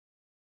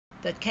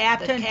The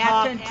Captain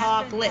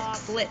Talk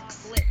Flicks.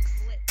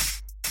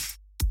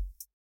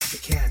 The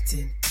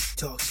Captain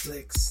talks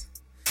flicks.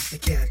 The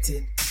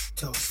Captain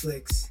talks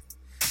flicks.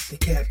 The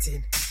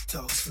Captain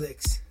talks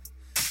flicks.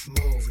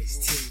 Movies,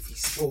 TV,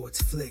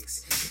 sports,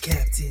 flicks. The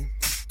Captain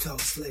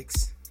talks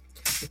flicks.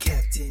 The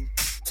Captain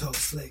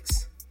talks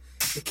flicks.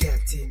 The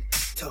Captain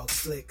talks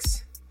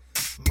flicks.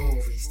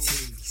 Movies,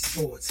 TV,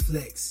 sports,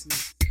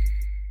 flicks.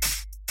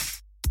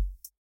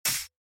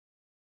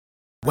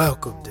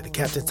 Welcome to the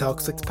Captain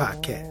Talks Flicks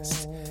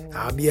podcast.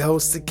 I'm your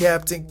host, the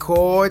Captain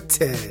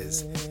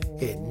Cortez,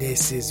 and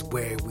this is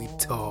where we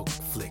talk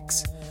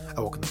flicks.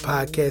 I welcome the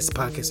podcast. The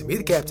podcast with me,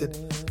 the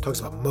Captain, talks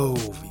about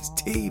movies,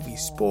 TV,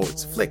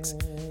 sports, flicks,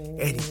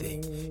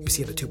 anything you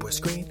see on the two-boy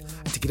screen. I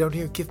have to get out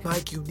here and give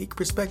my unique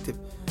perspective,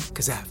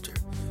 because after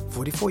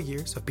 44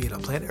 years of being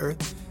on planet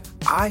Earth,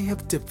 I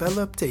have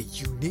developed a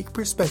unique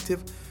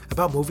perspective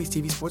about movies,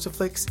 TV, sports, and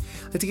flicks.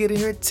 I'd like to get in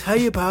here and tell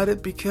you about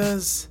it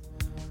because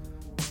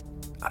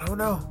I don't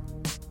know.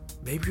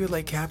 Maybe you're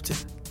like, Captain,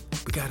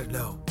 we gotta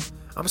know.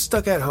 I'm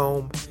stuck at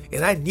home,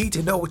 and I need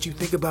to know what you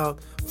think about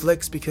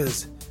flicks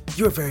because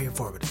you're very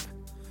informative.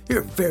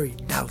 You're a very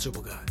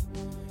knowledgeable guy.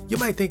 You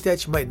might think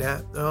that, you might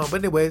not. But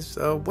anyways,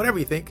 whatever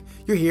you think,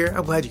 you're here.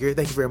 I'm glad you're here.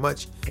 Thank you very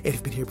much. And if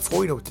you've been here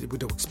before, you know what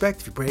to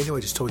expect. If you're brand new, I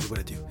just told you what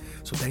I do.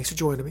 So thanks for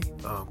joining me.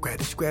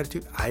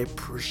 Gratitude. I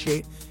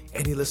appreciate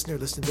any listener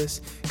listening to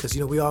this because,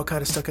 we all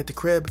kind of stuck at the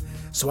crib.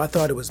 So I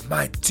thought it was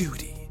my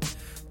duty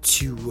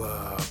to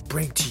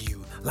bring to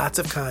you lots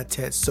of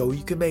content so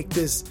you can make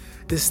this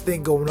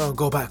thing going on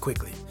go by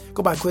quickly.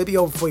 Be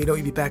over before you know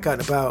you'll be back out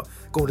and about,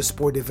 going to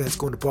sporting events,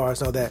 going to bars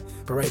and all that.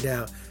 But right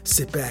now,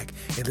 sit back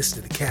and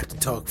listen to the Captain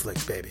Talk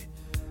Flicks, baby.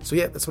 So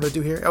yeah, that's what I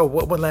do here. Oh,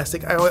 one last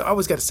thing. I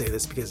always got to say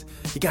this because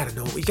you gotta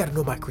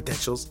know my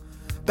credentials.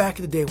 Back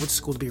in the day, I went to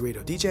school to be a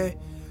radio DJ,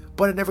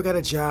 but I never got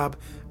a job.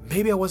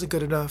 Maybe I wasn't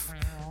good enough.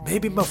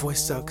 Maybe my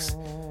voice sucks.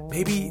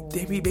 Maybe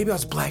I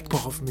was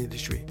blackballed from the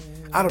industry.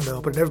 I don't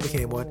know, but I never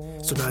became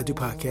one. So now I do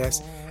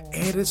podcasts.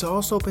 And it's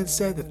also been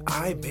said that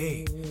I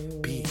may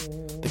be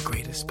the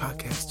greatest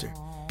podcaster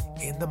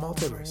in the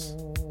multiverse.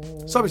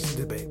 It's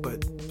obviously a debate,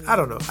 but I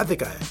don't know. I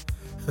think I am.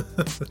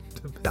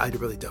 I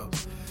really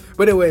don't.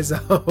 But anyways,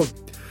 let's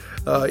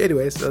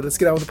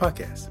get on with the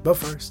podcast. But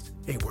first,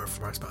 a word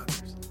from our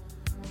sponsors.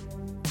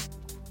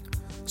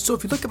 So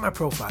if you look at my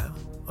profile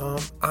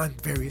on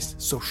various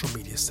social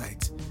media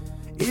sites,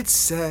 it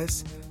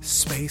says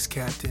Space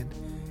Captain,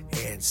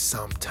 and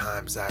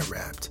sometimes I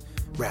rap.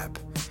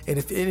 And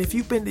if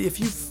you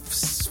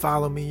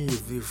follow me,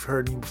 if you've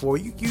heard me before,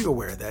 you're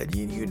aware of that.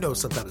 You know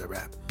sometimes I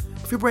rap.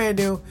 If you're brand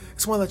new, I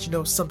just want to let you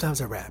know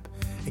sometimes I rap.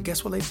 And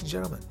guess what, ladies and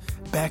gentlemen?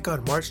 Back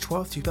on March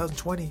 12th,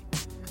 2020,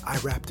 I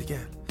rapped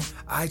again.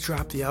 I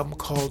dropped the album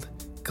called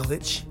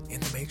Glitch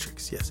in the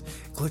Matrix. Yes,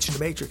 Glitch in the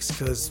Matrix,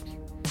 because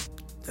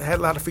I had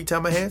a lot of free time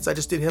on my hands. I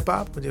just did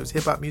hip-hop when it was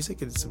hip-hop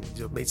music and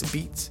made some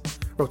beats,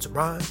 wrote some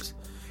rhymes,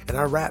 and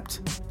I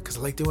rapped because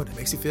I like doing it. It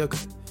makes me feel good.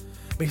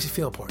 It makes me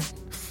feel important.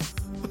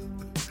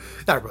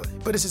 Not really,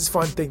 but it's just a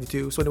fun thing to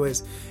do. So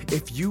anyways,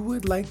 if you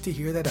would like to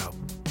hear that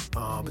album,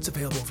 it's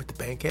available over at the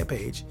Bandcamp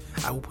page.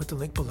 I will put the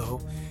link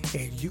below,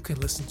 and you can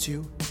listen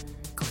to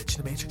Glitch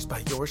in the Matrix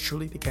by yours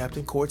truly, the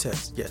Captain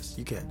Cortez. Yes,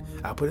 you can.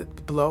 I'll put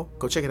it below.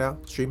 Go check it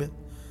out. Stream it.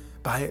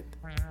 Buy it.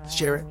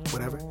 Share it.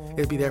 Whatever.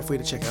 It'll be there for you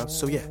to check out.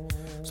 So yeah.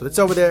 So it's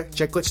over there.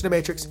 Check Glitch in the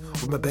Matrix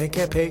over my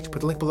Bandcamp page. Put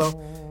the link below.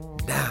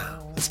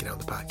 Now, let's get on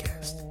the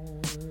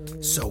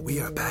podcast. So we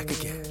are back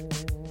again.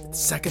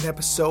 Second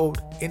episode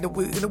in the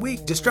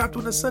week. Just dropped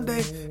on a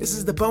Sunday. This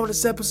is the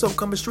bonus episode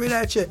coming straight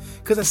at you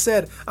because I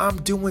said I'm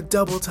doing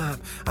double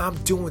time. I'm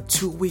doing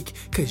 2 a week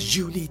because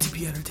you need to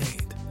be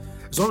entertained.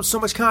 There's so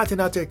much content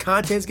out there.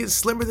 Content's getting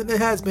slimmer than it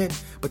has been,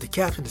 but the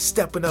Captain is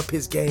stepping up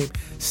his game,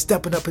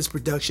 stepping up his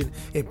production,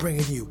 and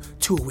bringing you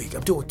 2 a week.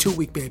 I'm doing 2 a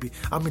week, baby.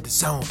 I'm in the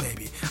zone,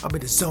 baby. I'm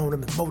in the zone.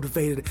 I'm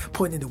motivated,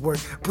 putting in the work,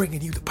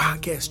 bringing you the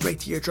podcast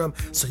straight to your drum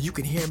so you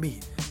can hear me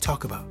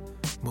talk about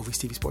movies,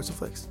 TV, sports, and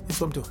flicks.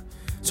 That's what I'm doing.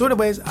 So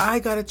anyways, I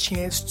got a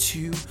chance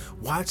to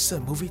watch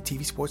some movie,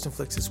 TV, sports, and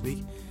flicks this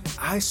week.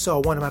 I saw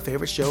one of my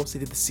favorite shows. They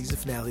did the season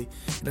finale,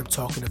 and I'm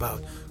talking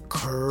about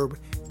Curb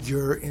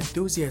Your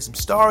Enthusiasm,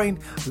 starring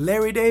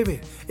Larry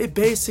David. It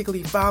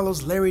basically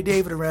follows Larry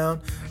David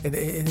around, and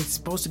it's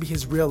supposed to be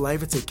his real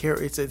life. It's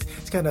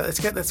kind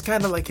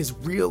of like his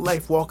real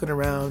life walking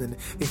around, and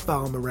they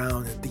follow him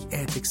around and the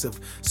antics of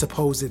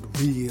supposed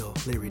real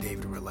Larry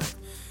David in real life.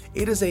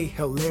 It is a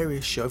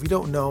hilarious show. If you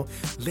don't know,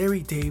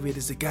 Larry David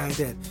is the guy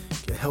that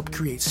helped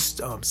create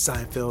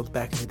Seinfeld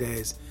back in the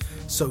days.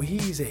 So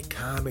he's a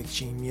comic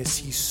genius.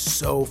 He's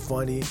so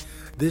funny.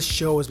 This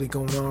show has been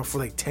going on for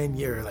like 10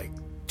 years, like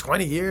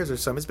 20 years or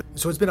something.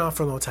 It's been on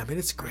for a long time. And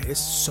it's great. It's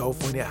so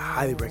funny. I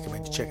highly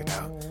recommend you check it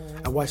out.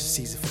 I watched the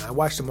season finale. I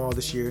watched them all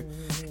this year.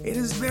 It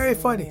is very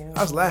funny.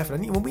 I was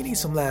laughing. We need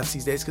some laughs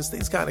these days because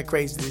things kind of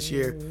crazy this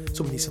year.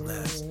 So we need some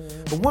laughs.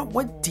 But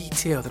one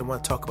detail that I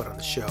want to talk about on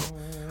the show,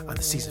 on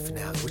the season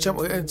finale, which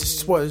I'm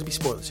spoilers, be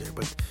spoilers here,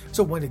 but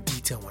so one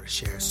detail I want to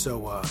share.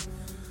 So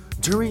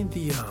during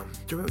the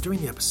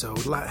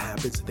episode, a lot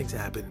happens, things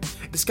happen.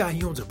 This guy,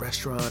 he owns a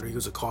restaurant or he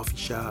owns a coffee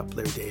shop,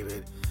 Larry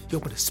David. He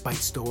opened a Spite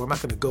store. I'm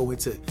not going to go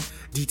into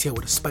detail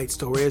what a Spite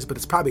store is, but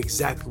it's probably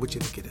exactly what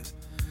you think it is.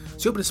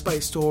 So he opened a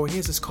Spite store, and he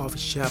has this coffee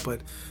shop,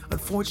 but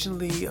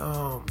unfortunately,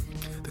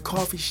 the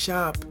coffee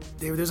shop,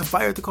 there's a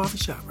fire at the coffee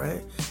shop,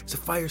 right? There's a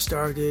fire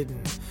started,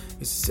 and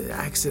it's an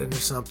accident or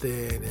something,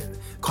 and the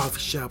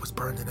coffee shop was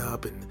burning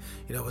up, and,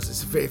 you know, it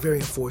was very, very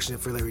unfortunate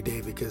for Larry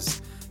David,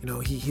 because, you know,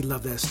 he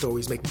loved that store.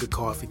 He's making good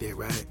coffee there,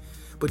 right?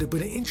 But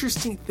an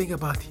interesting thing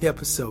about the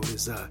episode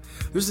is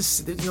there's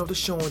this, you know, they're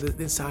showing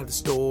the inside of the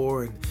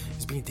store, and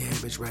it's being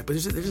damaged, right? But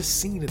there's a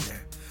scene in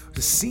there.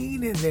 The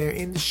scene in there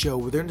in the show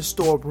where they're in the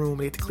storeroom,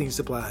 they have to clean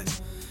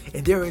supplies,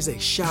 and there is a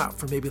shot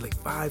for maybe like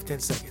 5-10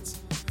 seconds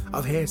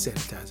of hand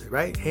sanitizer,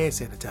 right? Hand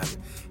sanitizer,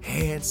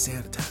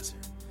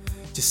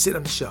 just sit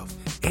on the shelf,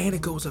 and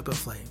it goes up in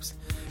flames.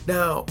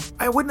 Now,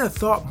 I wouldn't have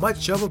thought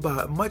much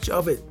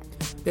of it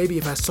maybe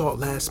if I saw it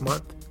last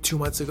month, 2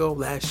 months ago,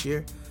 last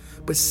year,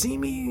 but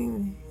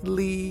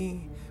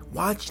seemingly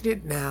watching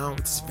it now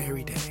this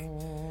very day,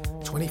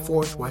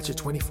 24th, watch it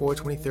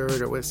 24th,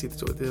 23rd, or let's see,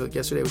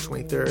 yesterday was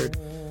 23rd.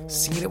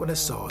 Seeing it when I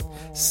saw it.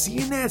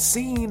 Seeing that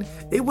scene,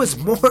 it was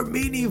more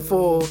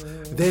meaningful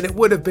than it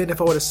would have been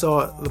if I would have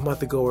saw it a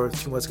month ago or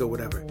 2 months ago,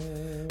 whatever.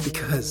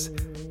 Because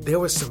there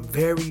was some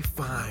very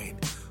fine,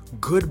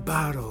 good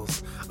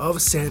bottles of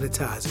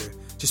sanitizer.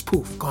 Just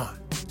poof, gone.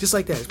 Just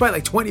like that. It's probably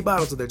like 20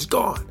 bottles of there, just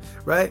gone,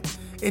 right?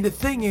 And the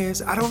thing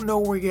is, I don't know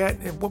where you're at.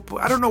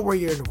 I don't know where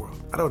you're in the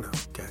world. I don't know,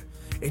 okay?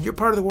 And you're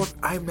part of the world,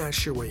 I'm not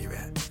sure where you're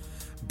at.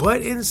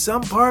 But in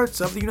some parts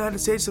of the United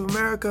States of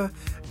America,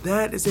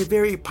 that is a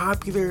very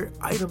popular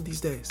item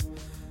these days.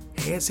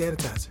 Hand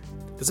sanitizer.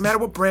 Doesn't matter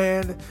what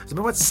brand, doesn't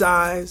matter what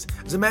size,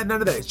 doesn't matter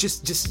none of that. It's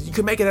just you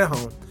can make it at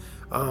home.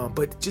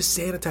 But just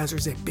sanitizer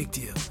is a big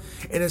deal.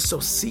 And so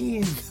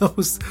seeing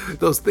those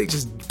things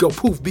just go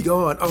poof, be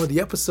gone. Oh, the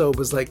episode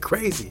was like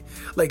crazy.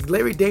 Like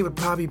Larry David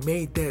probably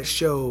made that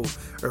show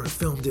or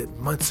filmed it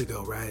months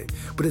ago, right?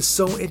 But it's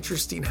so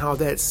interesting how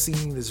that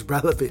scene is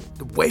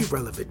relevant, way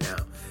relevant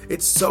now.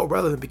 It's so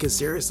relevant because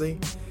seriously,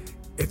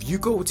 if you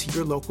go to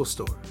your local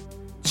store,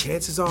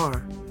 chances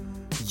are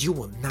you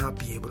will not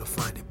be able to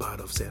find a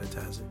bottle of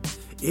sanitizer.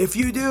 If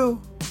you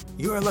do,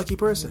 you're a lucky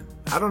person.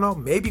 I don't know,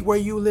 maybe where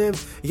you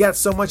live, you got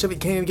so much of it, you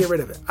can't even get rid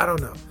of it. I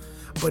don't know.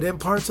 But in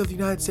parts of the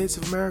United States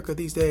of America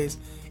these days,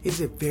 it's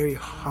a very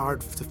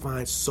hard to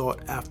find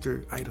sought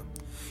after item.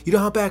 You know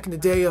how back in the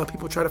day,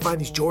 people try to find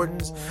these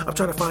Jordans? I'm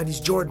trying to find these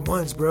Jordan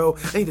 1s, bro.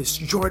 I need the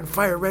Jordan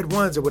Fire Red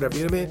 1s or whatever,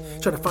 you know what I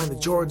mean? Trying to find the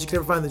Jordans. You can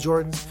never find the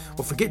Jordans.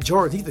 Well, forget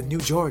Jordans. Need the new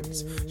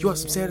Jordans. You want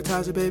some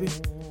sanitizer, baby?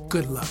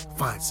 Good luck.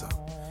 Find some.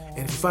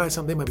 And if you find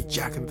something, they might be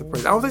jacking up the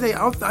price.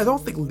 I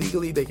don't think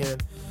legally they can.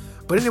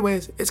 But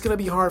anyways, it's going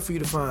to be hard for you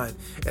to find.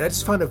 And I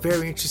just find it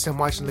very interesting. I'm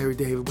watching Larry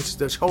David, which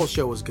the whole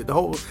show was good. The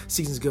whole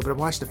season's good, but I'm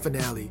watching the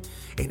finale.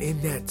 And in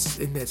that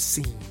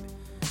scene,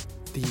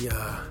 the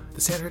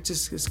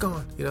sanitizer is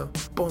gone, you know,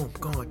 boom,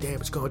 gone,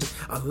 damage, gone, just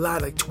a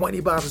lot, like 20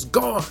 bottles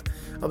gone.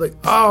 I'm like,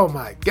 oh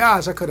my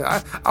gosh, I could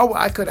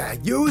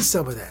have used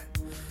some of that.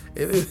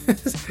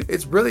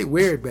 It's really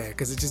weird, man,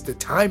 because it's just the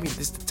timing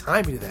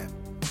of that.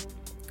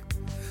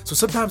 So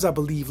sometimes I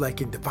believe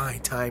like in divine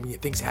timing,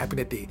 things happen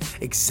at the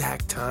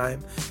exact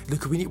time.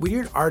 Look, when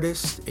you're an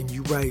artist and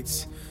you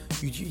write,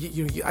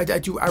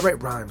 I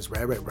write rhymes,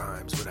 right? I write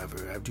rhymes,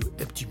 whatever. I do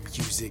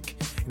music.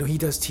 You know, he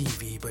does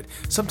TV, but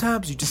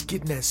sometimes you just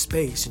get in that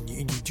space and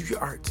you do your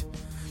art.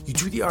 You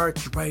do the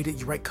art, you write it,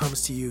 your write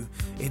comes to you.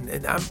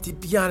 And I'm, to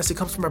be honest, it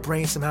comes from my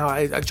brain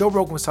somehow. Joe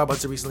Rogan was talking about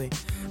this recently.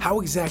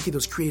 How exactly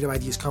those creative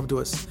ideas come to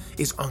us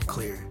is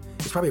unclear.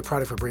 It's probably a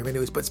product of our brain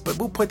anyways, but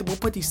we'll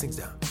put these things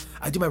down.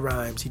 I do my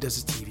rhymes, he does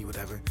his TV,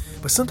 whatever.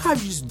 But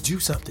sometimes you just do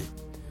something.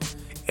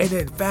 And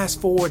then fast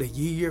forward a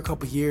year, a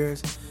couple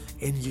years,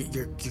 and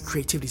your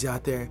creativity's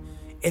out there,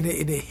 and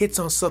it hits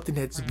on something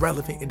that's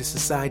relevant in the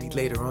society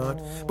later on.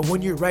 But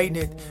when you're writing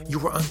it, you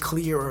were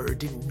unclear or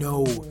didn't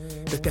know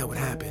that would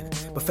happen.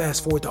 But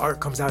fast forward, the art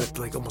comes out at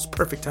like almost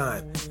perfect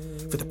time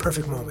for the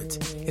perfect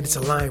moment, and it's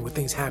aligned with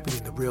things happening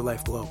in the real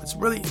life globe. It's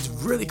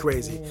really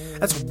crazy.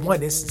 That's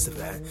one instance of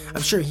that.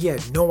 I'm sure he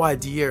had no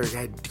idea or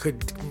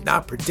could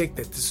not predict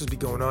that this would be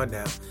going on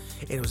now,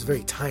 and it was a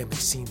very timely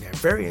scene there.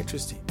 Very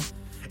interesting.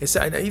 And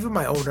so even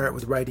my own art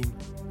with writing,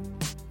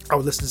 I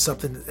would listen to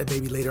something and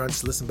maybe later on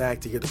just listen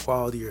back to hear the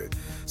quality, or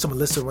someone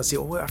listen and say,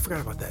 oh, I forgot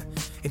about that.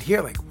 And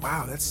here, like,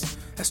 wow, that's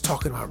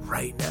talking about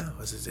right now.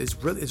 It's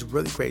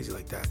really crazy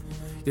like that.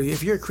 You know,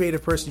 if you're a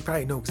creative person, you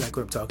probably know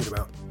exactly what I'm talking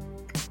about.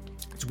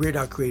 It's weird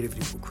how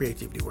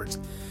creativity works.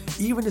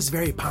 Even this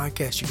very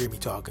podcast you hear me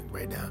talking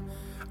right now,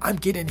 I'm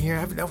getting here. I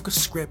have a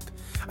script.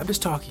 I'm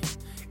just talking.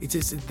 It's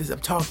just I'm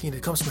talking.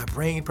 It comes from my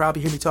brain.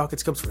 Probably hear me talking.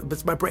 But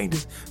it's my brain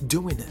just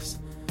doing this.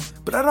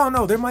 But I don't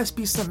know. There must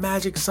be some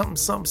magic,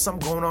 something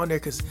going on there,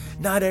 because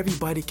not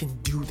everybody can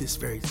do this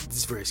very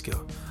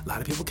skill. A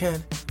lot of people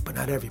can, but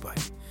not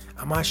everybody.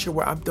 I'm not sure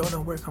where. I don't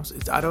know where it comes.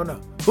 I don't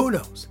know. Who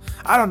knows?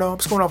 I don't know. I'm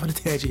just going off on a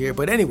tangent here.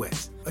 But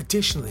anyways,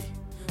 additionally,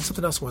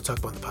 something else I want to talk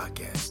about in the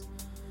podcast.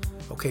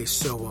 Okay,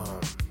 so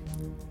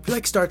If you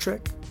like Star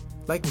Trek,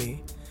 like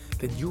me,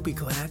 then you'll be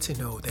glad to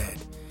know that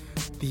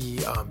the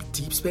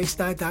Deep Space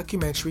Nine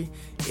documentary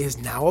is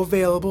now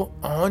available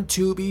on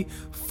Tubi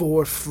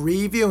for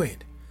free viewing.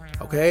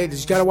 Okay,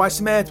 you gotta watch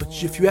some ads, but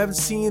if you haven't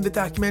seen the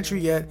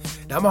documentary yet,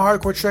 now I'm a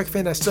hardcore Trek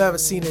fan, I still haven't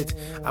seen it.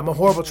 I'm a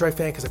horrible Trek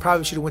fan because I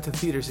probably should have went to the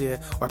theaters here,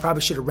 or I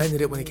probably should have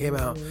rented it when it came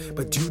out,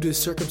 but due to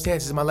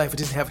circumstances in my life, I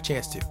didn't have a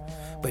chance to.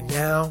 But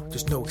now,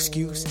 there's no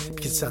excuse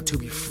because it's on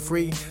Tubi for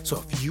free.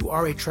 So if you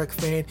are a Trek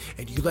fan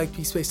and you like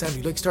Deep Space Nine,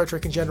 you like Star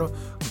Trek in general,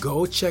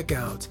 go check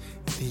out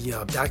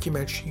the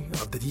documentary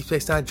of the Deep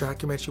Space Nine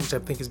documentary, which I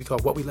think is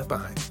called What We Left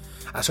Behind.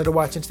 I started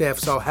watching today. I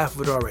saw half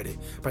of it already.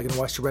 Probably gonna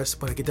watch the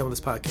rest when I get done with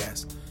this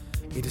podcast.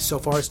 It is so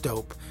far it's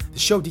dope. The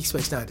show Deep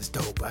Space Nine is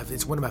dope.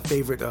 It's one of my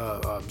favorite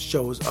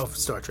shows of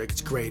Star Trek.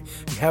 It's great.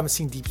 If you haven't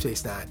seen Deep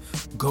Space Nine,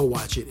 go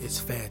watch it. It's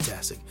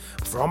fantastic.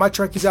 For all my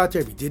Trekkies out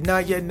there, if you did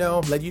not yet know,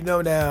 I'm letting you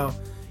know now.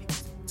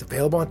 It's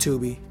available on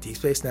Tubi, Deep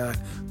Space Nine.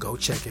 Go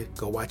check it.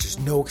 Go watch it. There's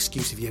no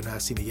excuse if you have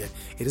not seen it yet.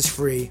 It is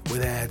free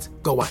with ads.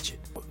 Go watch it.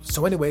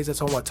 So anyways,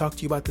 that's all I want to talk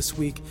to you about this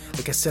week.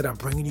 Like I said, I'm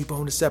bringing you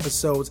bonus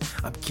episodes.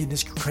 I'm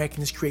cranking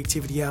this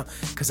creativity out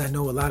because I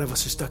know a lot of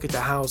us are stuck at the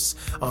house.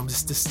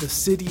 The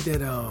city that,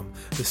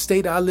 the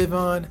state I live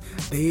on,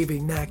 they've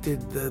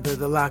enacted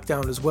the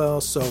lockdown as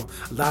well. So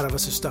a lot of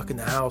us are stuck in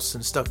the house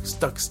and stuck.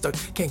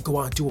 Can't go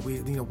out and do what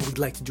we'd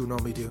like to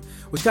normally do,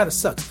 which kind of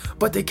sucks.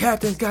 But the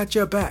captain's got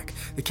your back.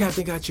 The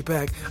captain got your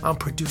back. I'm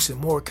producing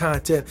more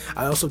content.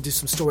 I also do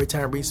some story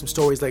time, read some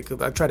stories. Like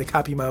I try to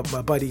copy my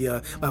buddy,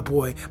 my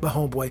boy, my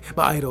homeboy,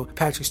 my idol,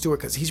 Patrick Stewart,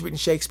 because he's reading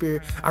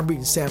Shakespeare. I'm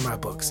reading samurai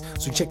books.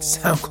 So you check the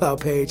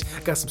SoundCloud page. I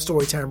got some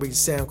story time reading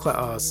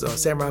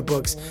samurai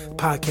books,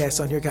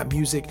 podcasts on here, got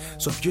music.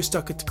 So if you're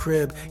stuck at the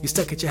crib, you're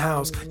stuck at your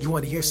house, you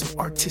want to hear some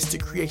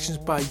artistic creations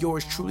by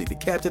yours truly, the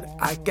captain,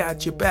 I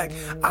got your back.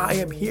 I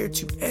am here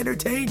to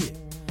entertain you.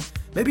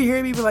 Maybe you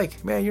hear me be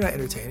like, man, you're not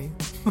entertaining.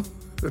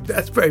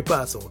 That's very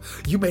possible.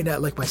 You may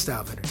not like my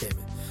style of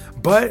entertainment,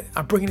 but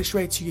I'm bringing it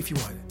straight to you if you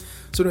want it.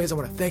 So anyways, I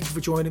want to thank you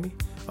for joining me.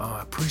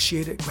 I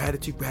appreciate it.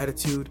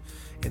 Gratitude.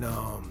 And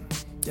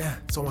yeah,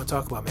 that's all I want to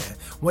talk about, man.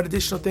 One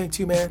additional thing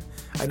too, man.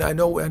 I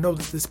know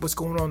this what's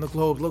going on in the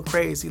globe, a little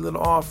crazy, a little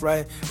off,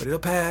 right? But it'll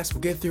pass.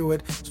 We'll get through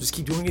it. So just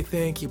keep doing your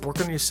thing. Keep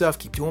working on yourself.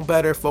 Keep doing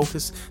better.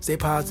 Focus. Stay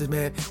positive,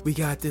 man. We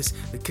got this.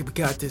 We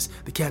got this.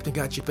 The captain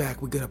got your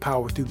back. We're gonna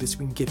power through this.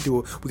 We can get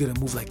through it. We're gonna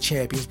move like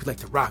champions. Be like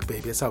the Rock,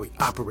 baby. That's how we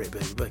operate,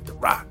 baby. Be like the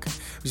Rock.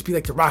 We just be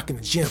like the Rock in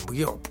the gym.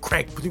 We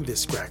crank through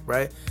this crack,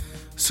 right?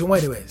 So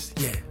anyways,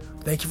 yeah.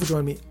 Thank you for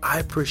joining me. I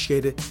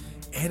appreciate it.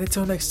 And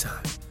until next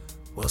time,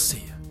 we'll see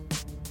you.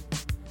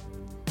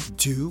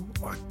 Do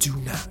or do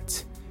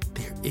not.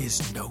 There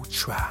is no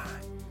try.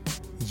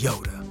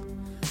 Yoda.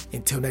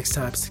 Until next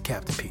time, it's the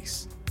Captain.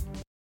 Peace.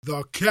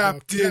 The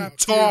Captain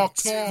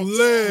Talks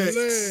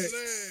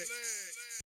Flicks.